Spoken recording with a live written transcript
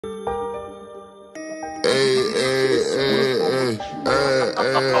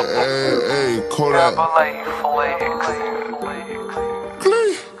Hey, Kodak.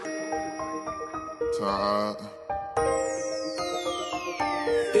 Tired.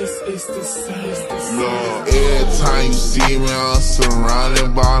 Look, every time you see me, I'm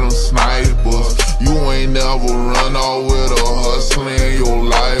surrounded by them snipers. You ain't never run off with a hustler in your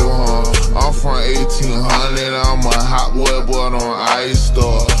life, huh? I'm from 1800, I'm a hot boy, but on ice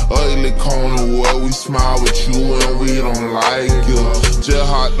stuff. Ugly corner where we smile with you and we don't like you. Just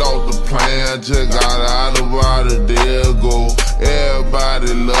hopped off the plane, just got out about a day ago.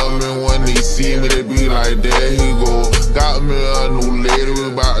 Everybody love me when they see me, they be like, there he go. Got me a new lady,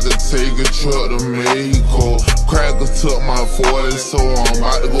 we about to take a trip to Mexico. Crackers took my 40, so I'm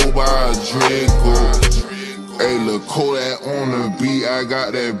about to go buy a Draco. Hey, look, Kodak on the beat, I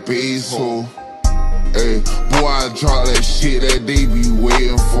got that bass, ho. Hey, boy, I drop that shit that they be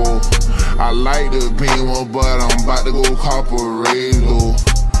waiting for. I like the Beamer, but I'm about to go cop a radio.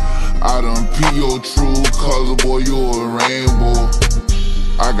 I done pee your true color, boy, you a rainbow.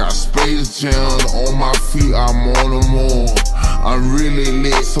 I got Space Jams on my feet, I'm on the moon. I'm really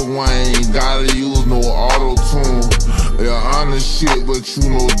lit, so I ain't gotta use no auto-tune. Yeah, I'm the shit, but you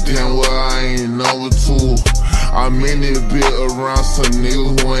know damn well I ain't number 2. I'm in it bit around some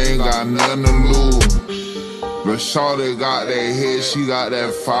niggas who ain't got nothing to lose. But shawty got that head, she got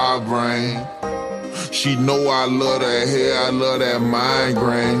that fire brain. She know I love that hair, I love that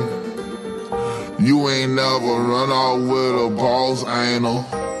migraine. You ain't never run off with a boss anal.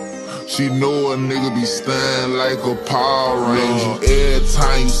 She know a nigga be standing like a Power Ranger. Every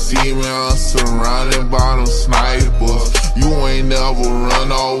time you see me, I'm surrounded by them snipers. You ain't never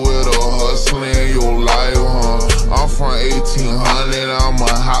run off with a hustler in your life, huh? I'm from 1800, I'm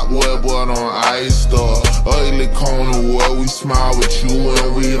a hot boy, but on ice stuff. Ugly corner where we smile with you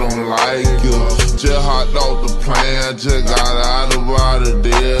and we don't like you. Just hopped off the plane, just got out about a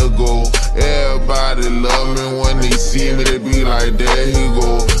day ago. Everybody love me when they see me, they be like, there he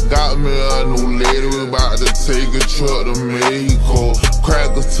go. Got me a new lady, we about to take a trip to Mexico.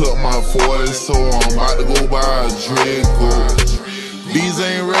 Crackers took my 40, so I'm about to go buy a Draco. These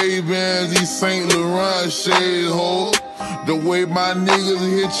ain't Ray-Bans, these St. Laurent shades, ho. The way my niggas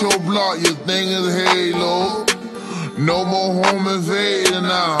hit your block, you think it's Halo. No more home invading,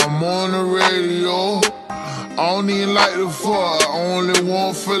 now I'm on the radio. I don't even like the fuck, I only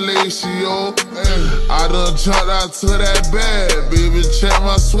want fellatio. I done jumped out to that bag, baby, check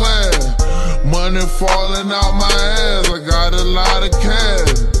my swag. Money falling out my ass, I got a lot of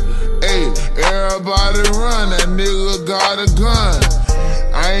cash. Hey, everybody run, that nigga got a gun.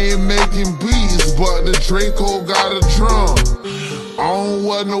 I ain't making beats, but the Draco got a drum. I don't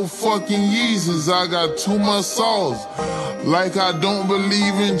wear no fucking Yeezys, I got too much sauce. Like I don't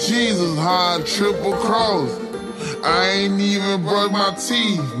believe in Jesus, how I triple cross. I ain't even brush my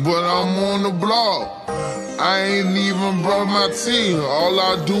teeth, but I'm on the block. I ain't even brush my teeth, all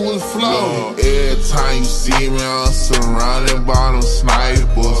I do is flow. Every time you see me, I'm surrounded by them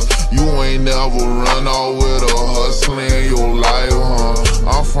snipers. You ain't never run off with a hustler in your life, huh?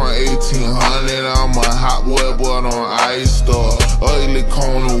 I'm from 1800, I'm a hot boy, but on ice stuff. Ugly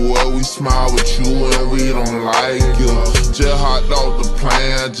corner where we smile with you and we don't like you. Just hopped off the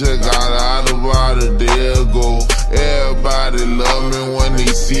plane, just got out about a day ago. Everybody love me when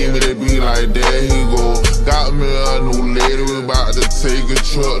they see me, they be like, there he go. Got me a new lady, we about to take a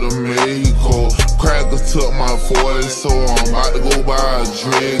trip to Mexico. Crackers took my 40, so I'm about to go buy a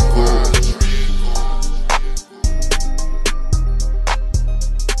Draco.